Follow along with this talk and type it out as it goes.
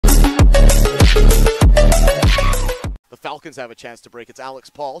The Falcons have a chance to break. It's Alex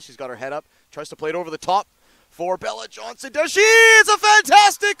Paul. She's got her head up. Tries to play it over the top for Bella Johnson. Does she? It's a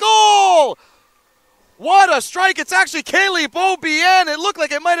fantastic goal! What a strike. It's actually Kayleigh Beaubien. It looked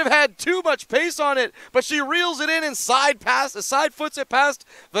like it might have had too much pace on it, but she reels it in and side foots it past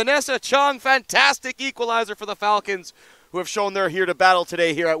Vanessa Chung. Fantastic equalizer for the Falcons, who have shown they're here to battle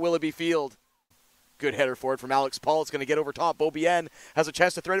today here at Willoughby Field. Good header forward from Alex Paul. It's going to get over top. Beaubien has a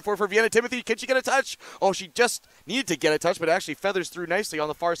chance to thread it forward for Vienna Timothy. Can she get a touch? Oh, she just needed to get a touch, but it actually feathers through nicely on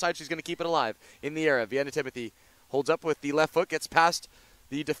the far side. She's going to keep it alive in the air. Vienna Timothy holds up with the left foot, gets past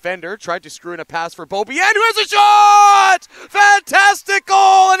the defender, tried to screw in a pass for Beaubien, who has a shot! Fantastic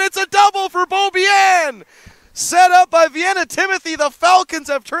goal, and it's a double for Beaubien! Set up by Vienna Timothy. The Falcons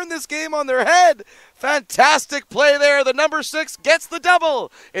have turned this game on their head. Fantastic play there. The number 6 gets the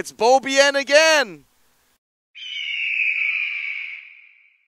double. It's Beaubien again.